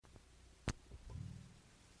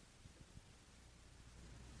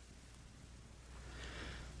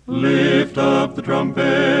Lift up the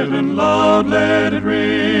trumpet and loud let it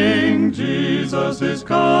ring. Jesus is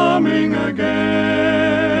coming again.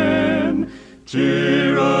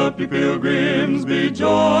 Cheer up, ye pilgrims, be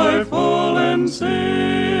joyful and sing.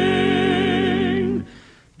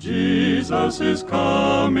 Jesus is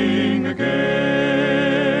coming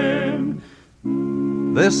again.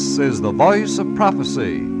 This is the voice of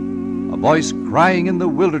prophecy, a voice crying in the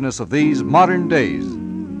wilderness of these modern days.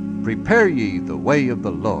 Prepare ye the way of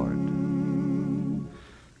the Lord.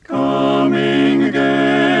 Coming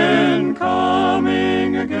again,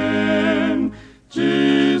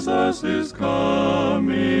 Jesus is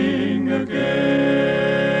coming again.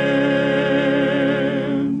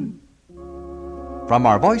 From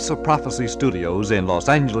our Voice of Prophecy studios in Los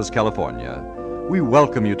Angeles, California, we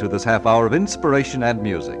welcome you to this half hour of inspiration and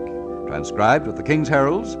music, transcribed with the King's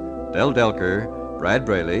Heralds, Delker, Brad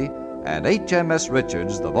Braley, and H.M.S.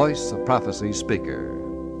 Richards, the Voice of Prophecy speaker.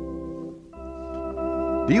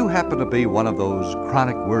 Do you happen to be one of those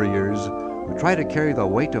chronic worriers who try to carry the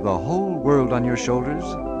weight of the whole world on your shoulders?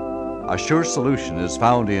 A sure solution is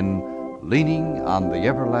found in leaning on the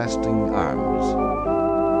everlasting arms.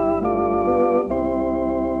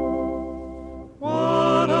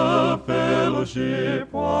 What a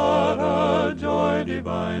fellowship, what a joy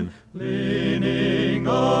divine, leaning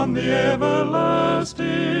on the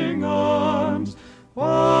everlasting arms.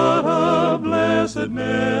 What a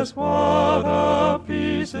blessedness, what a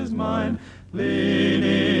peace is mine,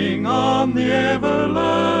 leaning on the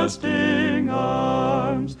everlasting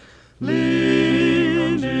arms.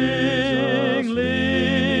 Leaning,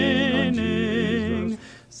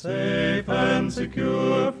 safe and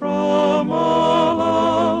secure from all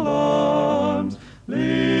alarms.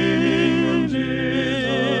 Leaning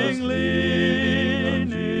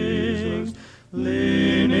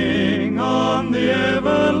on the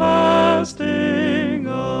everlasting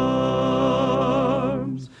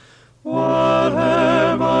arms. What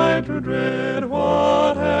have I to dread?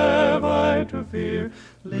 What have I to fear?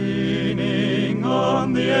 Leaning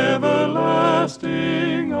on the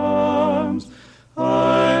everlasting arms.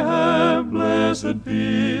 I have blessed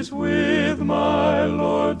peace with my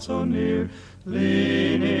Lord so near.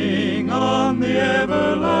 Leaning on the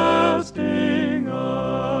everlasting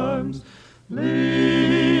arms.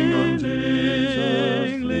 Leaning,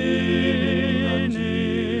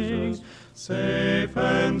 safe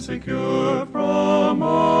and secure from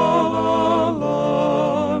all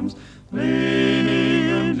alarms. Leaning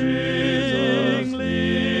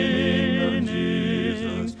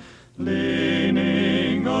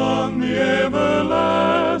on the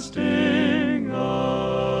everlasting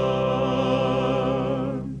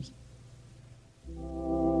arms.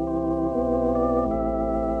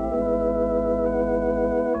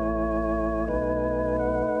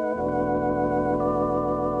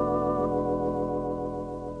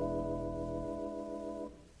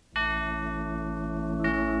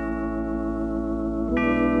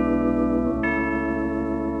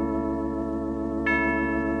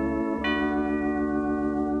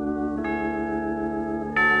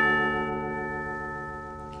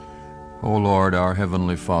 O Lord, our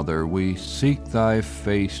Heavenly Father, we seek Thy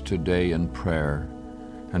face today in prayer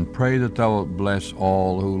and pray that Thou wilt bless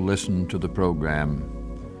all who listen to the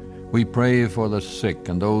program. We pray for the sick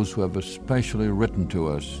and those who have especially written to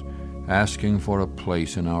us, asking for a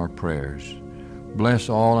place in our prayers. Bless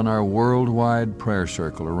all in our worldwide prayer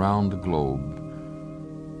circle around the globe.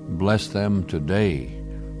 Bless them today,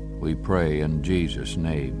 we pray in Jesus'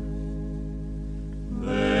 name.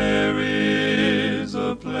 There is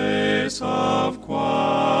a place of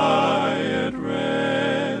quiet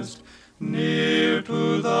rest, near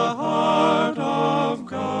to the heart of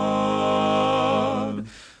God,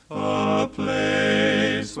 a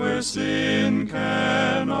place where sin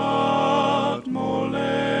cannot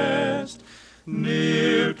molest,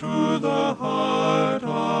 near to the heart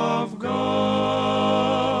of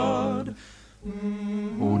God.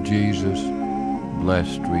 O Jesus,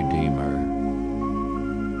 blessed Redeemer,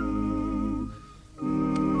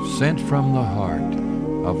 sent from the heart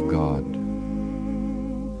of God,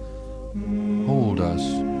 hold us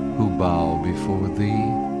who bow before Thee,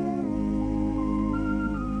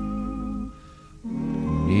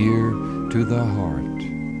 near to the heart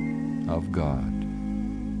of God.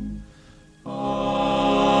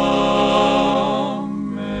 Amen.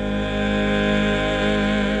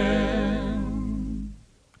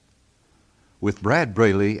 With Brad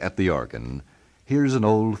Braley at the organ, here's an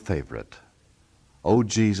old favorite. O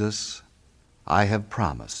Jesus, I have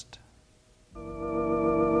promised.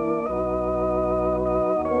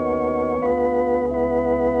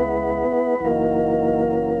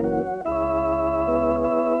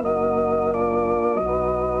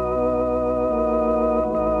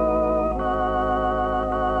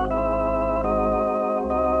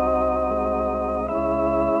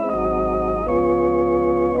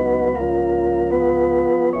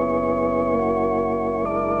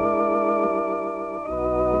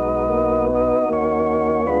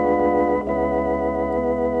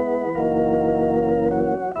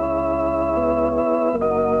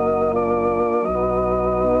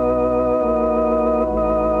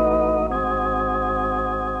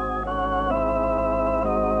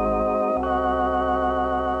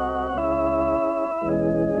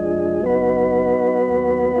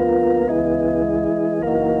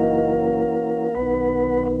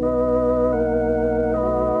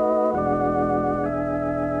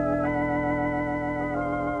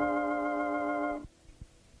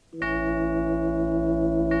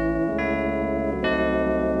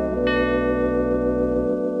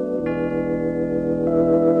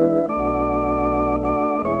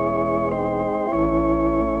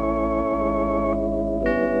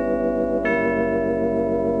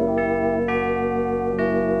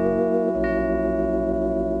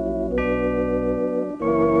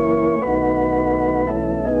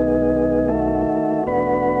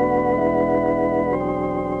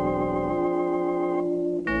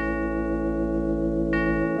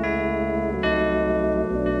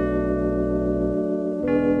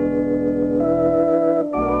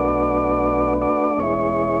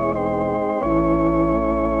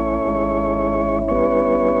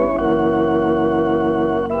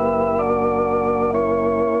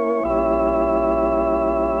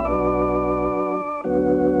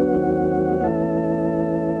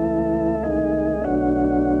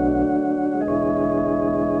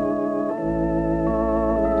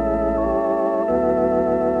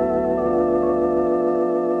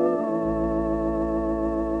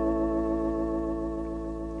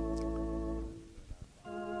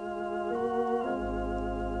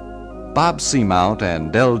 Bob Seamount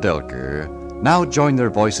and Delker now join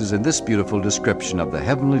their voices in this beautiful description of the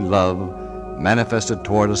heavenly love manifested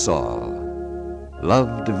toward us all.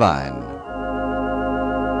 Love divine.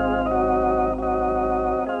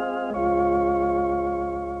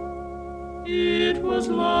 It was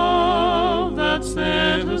love that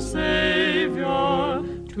sent a Savior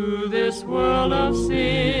to this world of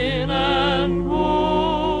sin and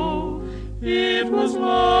woe. It was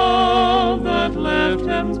love that left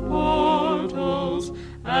heaven's portals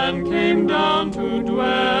and came down to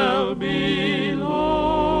dwell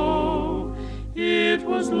below. It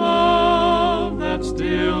was love that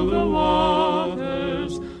stilled the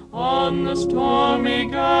waters on the stormy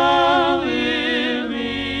Galilee.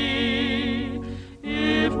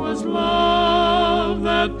 It was love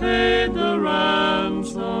that paid the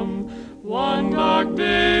ransom one dark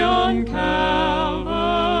day on Calvary.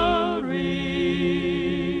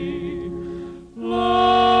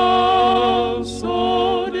 Love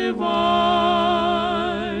so divine,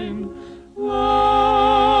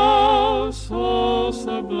 love so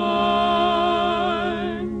sublime,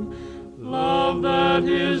 love that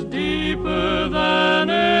is deeper than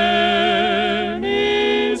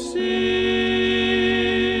any sea,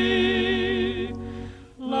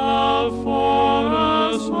 love for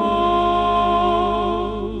us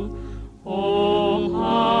all. Oh,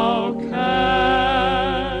 how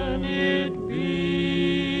can it be?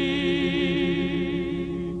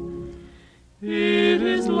 It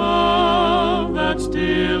is love that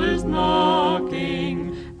still is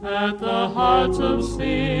knocking at the hearts of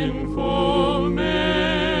sinful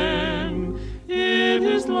men. It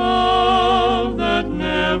is love that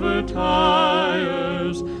never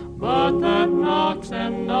tires, but that knocks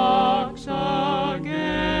and knocks again.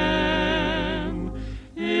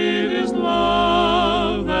 It is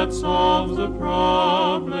love that solves the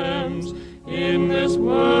problems in this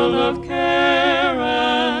world of care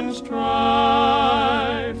and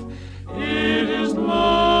strife. It is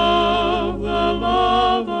love, the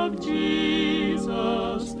love of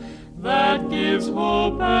Jesus, that gives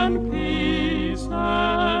hope and peace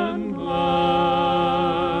and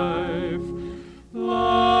life.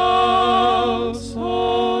 Love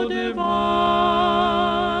so divine,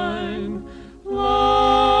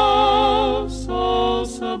 love so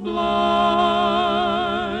sublime,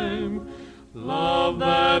 love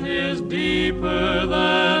that is deeper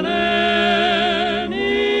than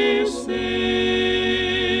any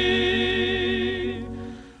sea,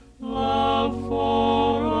 love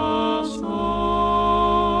for us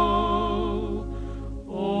all.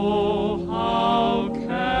 Oh, how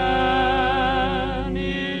can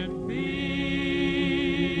it be?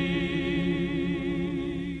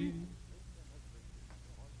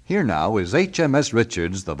 Here now is H.M.S.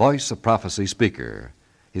 Richards, the Voice of Prophecy speaker.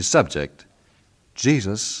 His subject,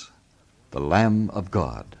 Jesus, the Lamb of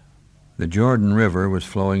God. The Jordan River was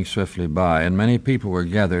flowing swiftly by, and many people were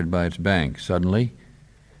gathered by its bank. Suddenly,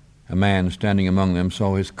 a man standing among them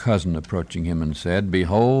saw his cousin approaching him and said,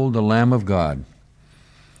 "Behold, the Lamb of God."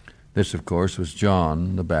 This, of course, was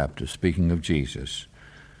John the Baptist speaking of Jesus.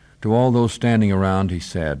 To all those standing around he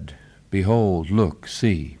said, "Behold, look,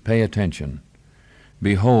 see, pay attention.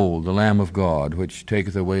 Behold, the Lamb of God, which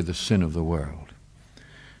taketh away the sin of the world."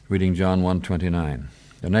 Reading John 1:29.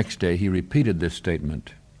 The next day he repeated this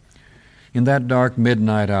statement. In that dark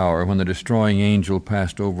midnight hour when the destroying angel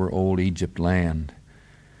passed over old Egypt land,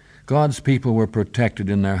 God's people were protected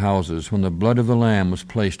in their houses when the blood of the Lamb was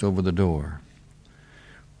placed over the door.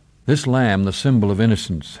 This Lamb, the symbol of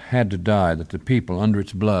innocence, had to die that the people under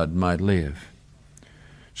its blood might live.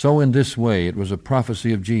 So in this way it was a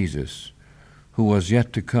prophecy of Jesus, who was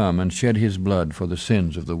yet to come and shed his blood for the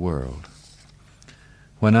sins of the world.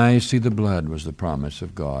 "When I see the blood," was the promise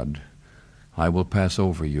of God, "I will pass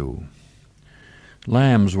over you."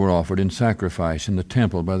 Lambs were offered in sacrifice in the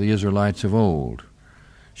temple by the Israelites of old,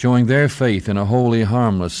 showing their faith in a holy,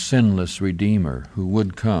 harmless, sinless Redeemer who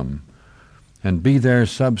would come and be their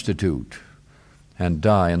substitute and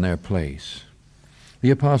die in their place.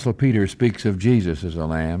 The Apostle Peter speaks of Jesus as a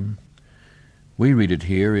lamb. We read it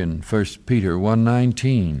here in 1 Peter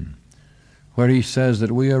 1:19, where he says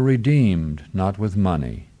that we are redeemed not with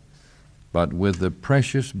money, but with the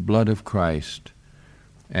precious blood of Christ,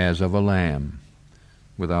 as of a lamb,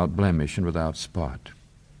 without blemish and without spot.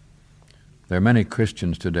 There are many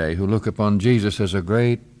Christians today who look upon Jesus as a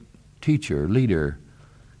great teacher, leader,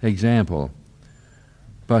 example,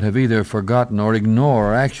 but have either forgotten or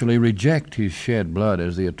ignore or actually reject his shed blood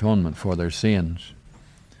as the atonement for their sins.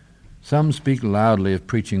 Some speak loudly of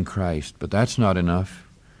preaching Christ, but that's not enough.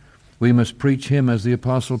 We must preach him as the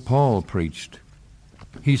Apostle Paul preached.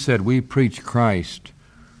 He said, "We preach Christ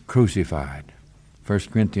crucified.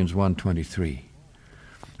 1 Corinthians 1:23.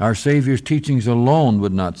 Our Savior's teachings alone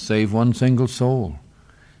would not save one single soul.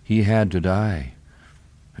 He had to die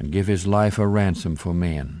and give his life a ransom for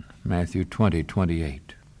men. Matthew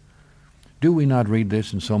 20:28. Do we not read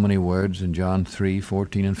this in so many words in John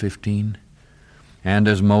 3:14 and 15? And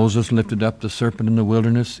as Moses lifted up the serpent in the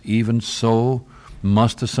wilderness, even so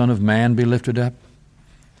must the Son of Man be lifted up,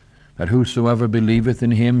 that whosoever believeth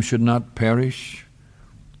in him should not perish,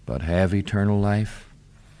 but have eternal life.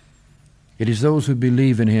 It is those who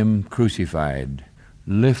believe in him crucified,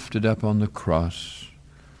 lifted up on the cross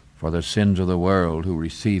for the sins of the world, who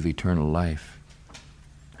receive eternal life.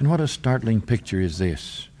 And what a startling picture is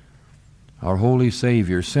this. Our holy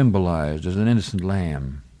Savior symbolized as an innocent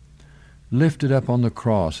lamb, lifted up on the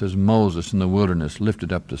cross as Moses in the wilderness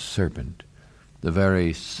lifted up the serpent, the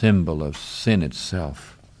very symbol of sin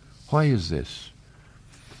itself. Why is this?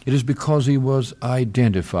 It is because he was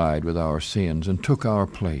identified with our sins and took our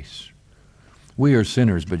place. We are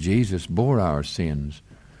sinners, but Jesus bore our sins,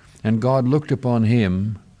 and God looked upon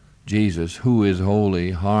him, Jesus, who is holy,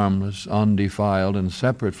 harmless, undefiled, and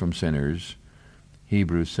separate from sinners,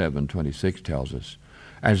 Hebrews 7:26 tells us,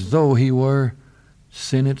 as though he were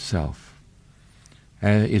sin itself.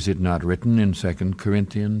 Is it not written in 2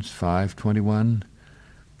 Corinthians 5:21?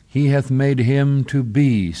 He hath made him to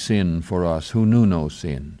be sin for us who knew no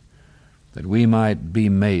sin, that we might be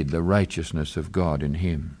made the righteousness of God in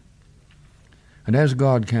him. And as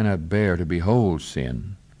God cannot bear to behold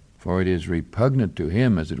sin, for it is repugnant to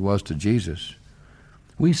him as it was to Jesus,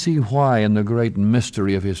 we see why in the great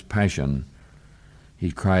mystery of his passion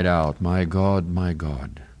he cried out, my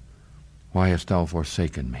God, why hast thou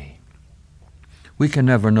forsaken me? We can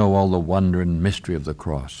never know all the wonder and mystery of the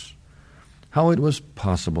cross, how it was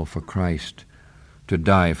possible for Christ to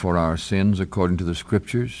die for our sins according to the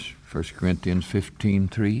Scriptures, 1 Corinthians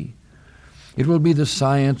 15:3. It will be the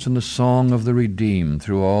science and the song of the redeemed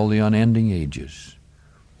through all the unending ages.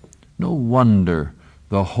 No wonder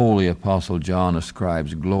the holy Apostle John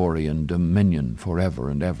ascribes glory and dominion forever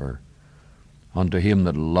and ever unto him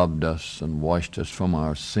that loved us and washed us from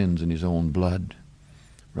our sins in his own blood.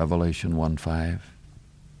 Revelation 1:5.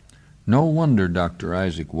 No wonder Dr.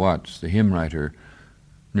 Isaac Watts, the hymn writer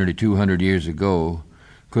nearly 200 years ago,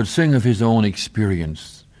 could sing of his own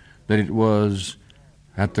experience, that it was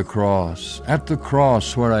at the cross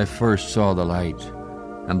where I first saw the light,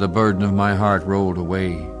 and the burden of my heart rolled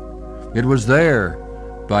away. It was there,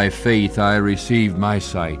 by faith, I received my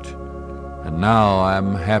sight, and now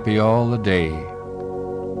I'm happy all the day.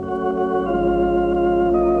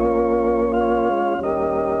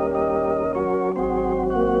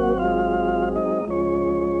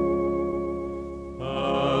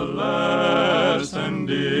 Alas, and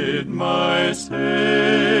did my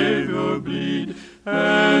Savior bleed,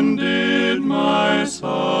 and did my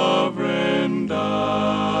Sovereign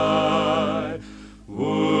die?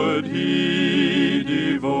 Would he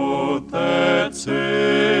devote that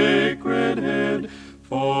sacred head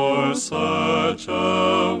for such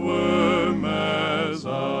a worm as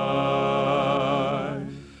I?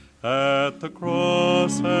 At the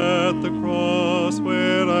cross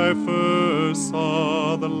where I first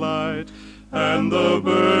saw the light, and the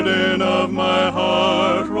burden of my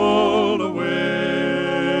heart rolled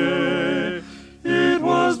away. It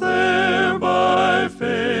was there by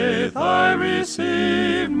faith I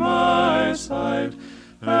received my sight,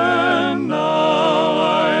 and now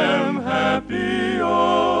I am happy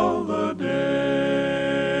all the day.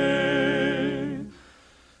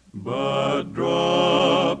 But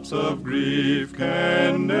drops of grief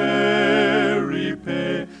can ne'er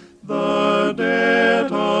repay the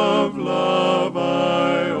debt of love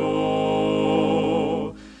I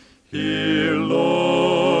owe. Here,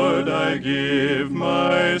 Lord, I give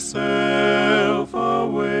myself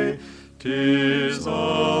away. 'Tis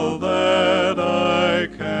all that I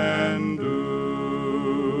can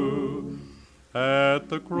do. At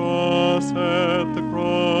the cross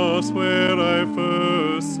where I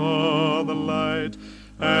first saw the light,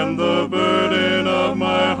 and the burden of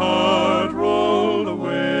my heart rolled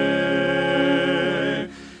away.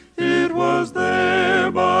 It was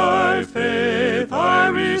there by faith I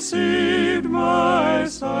received my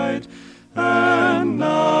sight, and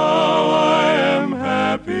now I am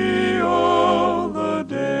happy all the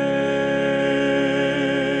day.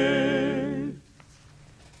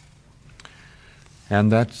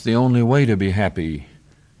 And that's the only way to be happy,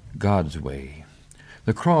 God's way.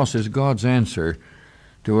 The cross is God's answer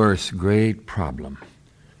to Earth's great problem.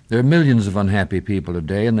 There are millions of unhappy people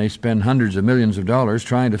today, and they spend hundreds of millions of dollars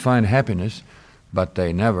trying to find happiness, but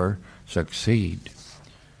they never succeed.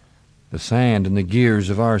 The sand and the gears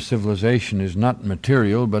of our civilization is not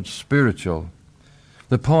material but spiritual.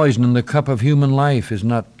 The poison in the cup of human life is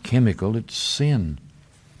not chemical, it's sin.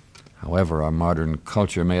 However, our modern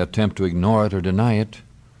culture may attempt to ignore it or deny it.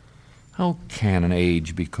 How can an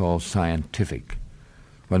age be called scientific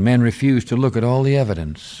when men refuse to look at all the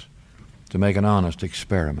evidence to make an honest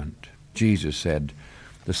experiment? Jesus said,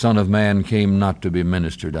 "The Son of Man came not to be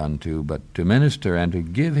ministered unto, but to minister and to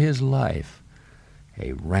give his life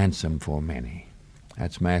a ransom for many."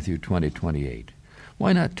 That's Matthew 20:28.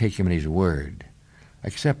 Why not take him at his word?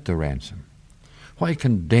 Accept the ransom. Why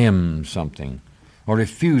condemn something or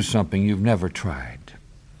refuse something you've never tried?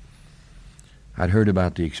 I'd heard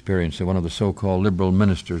about the experience of one of the so-called liberal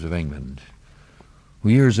ministers of England, who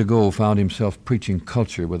years ago found himself preaching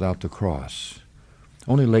culture without the cross.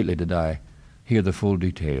 Only lately did I hear the full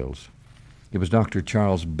details. It was Dr.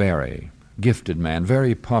 Charles Barry, gifted man,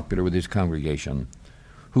 very popular with his congregation,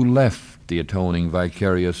 who left the atoning,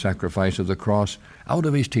 vicarious sacrifice of the cross out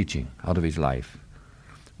of his teaching, out of his life.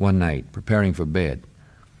 One night, preparing for bed,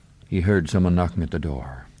 he heard someone knocking at the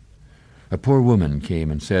door. A poor woman came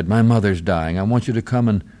and said, "My mother's dying. I want you to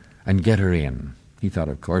come and get her in." He thought,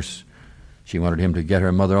 of course, she wanted him to get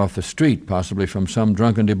her mother off the street, possibly from some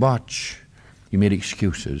drunken debauch. He made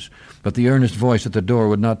excuses, but the earnest voice at the door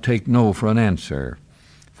would not take no for an answer.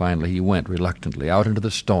 Finally, he went reluctantly out into the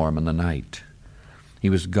storm and the night. He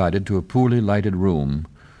was guided to a poorly lighted room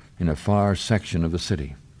in a far section of the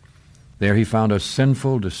city. There he found a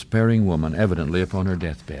sinful, despairing woman, evidently upon her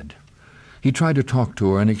deathbed. He tried to talk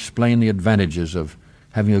to her and explain the advantages of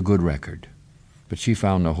having a good record, but she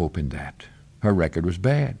found no hope in that. Her record was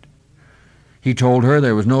bad. He told her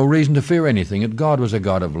there was no reason to fear anything, that God was a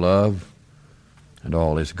God of love, and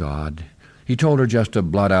all is God. He told her just to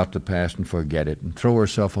blot out the past and forget it and throw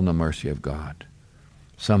herself on the mercy of God.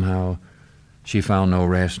 Somehow, she found no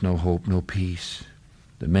rest, no hope, no peace.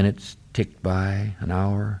 The minutes ticked by, an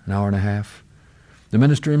hour and a half. The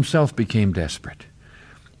minister himself became desperate.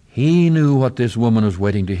 He knew what this woman was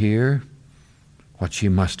waiting to hear, what she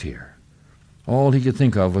must hear. All he could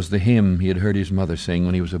think of was the hymn he had heard his mother sing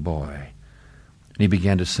when he was a boy. And he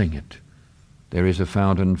began to sing it. "There is a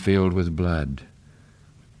fountain filled with blood,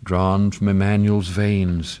 drawn from Emmanuel's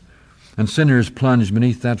veins, and sinners plunged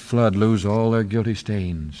beneath that flood lose all their guilty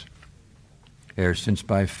stains. Ere since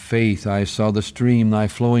by faith I saw the stream thy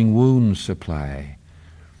flowing wounds supply,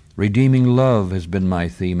 redeeming love has been my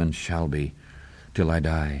theme and shall be till I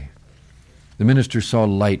die." The minister saw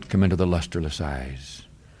light come into the lusterless eyes.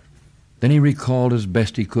 Then he recalled as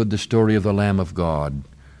best he could the story of the Lamb of God,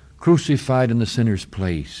 crucified in the sinner's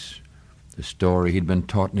place, the story he'd been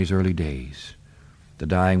taught in his early days. The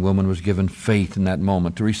dying woman was given faith in that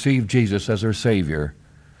moment to receive Jesus as her Savior.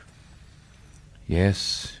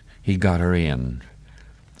 Yes, he got her in,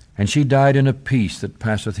 and she died in a peace that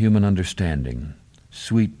passeth human understanding,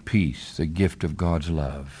 sweet peace, the gift of God's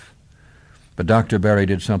love. But Dr. Barry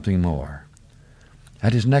did something more.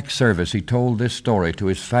 At his next service, he told this story to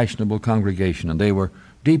his fashionable congregation, and they were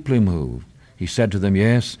deeply moved. He said to them,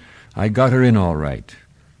 "Yes, I got her in all right,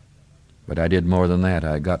 but I did more than that.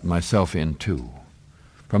 I got myself in too.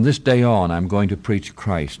 From this day on, I'm going to preach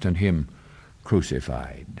Christ and him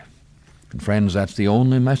crucified." And friends, that's the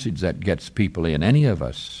only message that gets people in, any of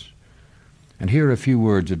us. And here are a few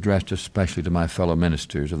words addressed especially to my fellow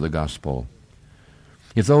ministers of the gospel.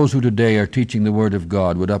 If those who today are teaching the Word of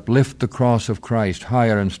God would uplift the cross of Christ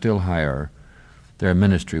higher and still higher, their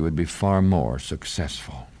ministry would be far more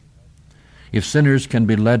successful. If sinners can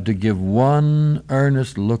be led to give one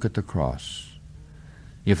earnest look at the cross,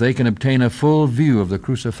 if they can obtain a full view of the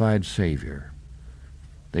crucified Savior,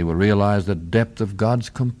 they will realize the depth of God's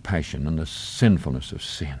compassion and the sinfulness of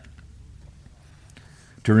sin.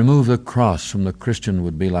 To remove the cross from the Christian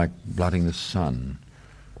would be like blotting the sun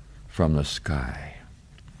from the sky.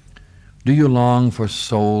 Do you long for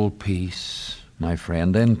soul peace, my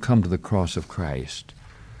friend? Then come to the cross of Christ.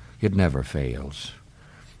 It never fails.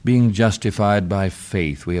 Being justified by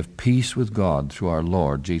faith, we have peace with God through our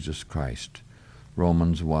Lord Jesus Christ.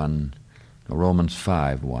 Romans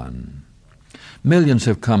 5:1. Millions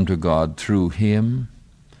have come to God through him.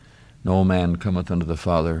 No man cometh unto the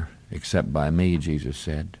Father except by me, Jesus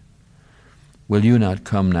said. Will you not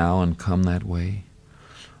come now and come that way?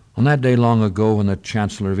 On that day long ago when the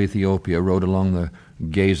Chancellor of Ethiopia rode along the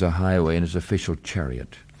Gaza highway in his official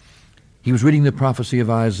chariot, he was reading the prophecy of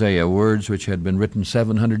Isaiah, words which had been written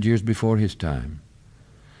 700 years before his time.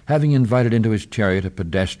 Having invited into his chariot a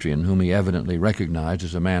pedestrian whom he evidently recognized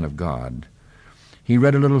as a man of God, he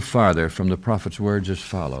read a little farther from the prophet's words as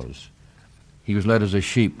follows. He was led as a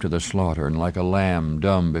sheep to the slaughter, and like a lamb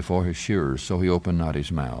dumb before his shearers, so he opened not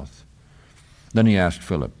his mouth. Then he asked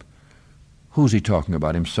Philip, "Who's he talking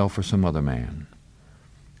about, himself or some other man?"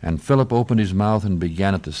 And Philip opened his mouth and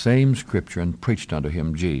began at the same scripture and preached unto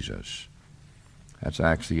him Jesus. That's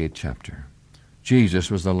Acts the 8th chapter. Jesus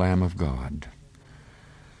was the Lamb of God.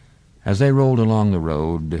 As they rolled along the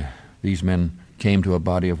road, these men came to a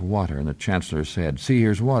body of water, and the chancellor said, "See,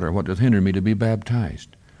 here's water. What doth hinder me to be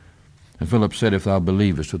baptized?" And Philip said, "If thou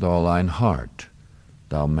believest with all thine heart,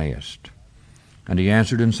 thou mayest." And he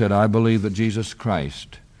answered and said, "I believe that Jesus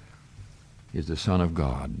Christ is the Son of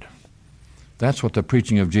God." That's what the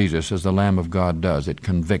preaching of Jesus as the Lamb of God does. It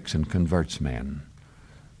convicts and converts men.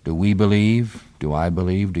 Do we believe? Do I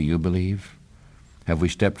believe? Do you believe? Have we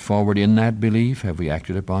stepped forward in that belief? Have we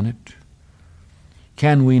acted upon it?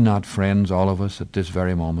 Can we not, friends, all of us at this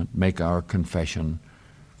very moment, make our confession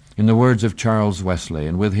in the words of Charles Wesley,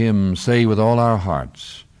 and with him say with all our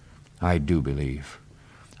hearts, "I do believe.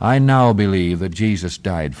 I now believe that Jesus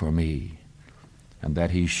died for me, and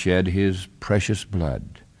that he shed his precious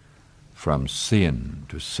blood from sin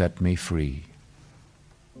to set me free."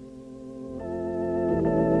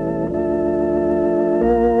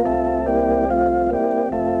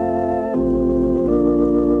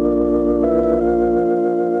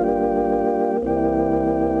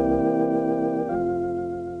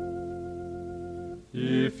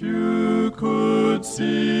 If you could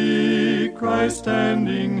see Christ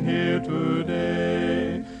standing here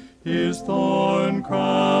today, his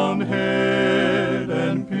thorn-crowned head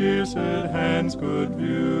and pierced hands could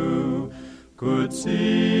view, could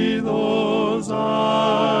see those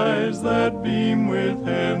eyes that beam with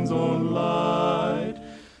heaven's own light,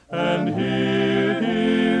 and hear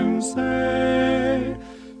him say,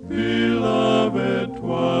 "Beloved,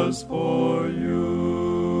 'twas for you."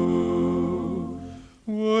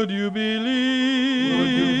 Would you believe? Would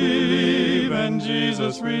you believe and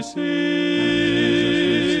Jesus receive?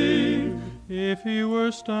 If he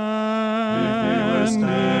were standing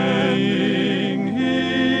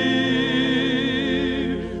here,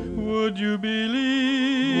 would you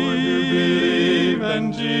believe? Would you believe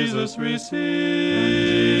and Jesus receive?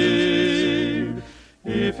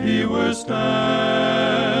 If he were standing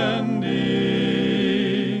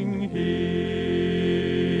here,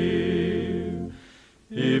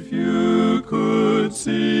 if you could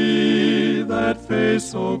see that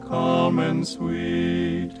face so calm and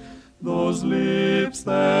sweet, those lips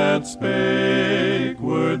that spake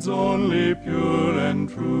words only pure and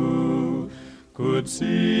true, could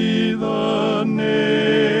see the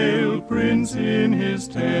nail prints in his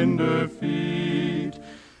tender feet,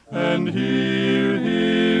 and hear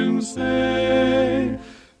him say,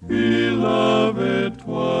 "Beloved,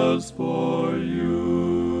 'twas for you."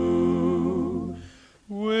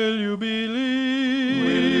 Will you believe?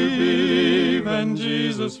 Will you believe and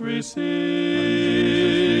Jesus receive?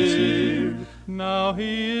 Now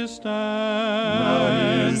he is standing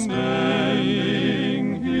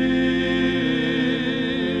here.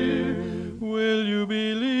 Will you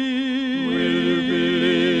believe? Will you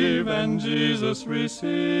believe and Jesus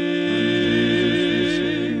receive?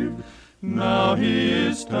 Now he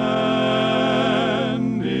is standing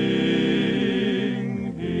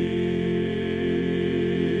here.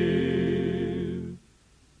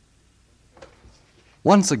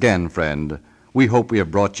 Once again, friend, we hope we have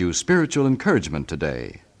brought you spiritual encouragement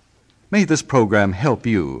today. May this program help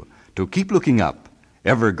you to keep looking up,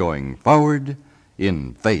 ever going forward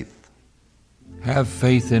in faith. Have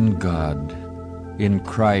faith in God, in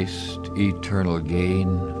Christ eternal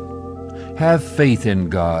gain. Have faith in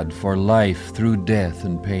God for life through death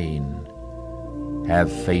and pain.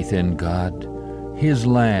 Have faith in God, his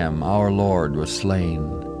Lamb, our Lord, was slain.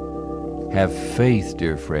 Have faith,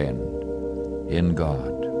 dear friend, in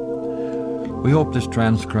God. We hope this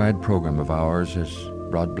transcribed program of ours has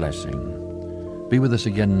brought blessing. Be with us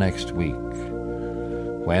again next week,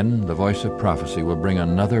 when the Voice of Prophecy will bring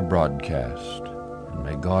another broadcast. And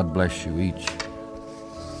may God bless you each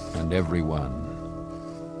and every one.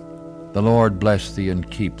 The Lord bless thee and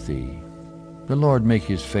keep thee. The Lord make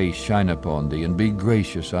his face shine upon thee and be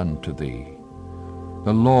gracious unto thee.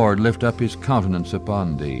 The Lord lift up his countenance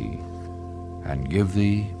upon thee and give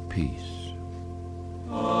thee peace.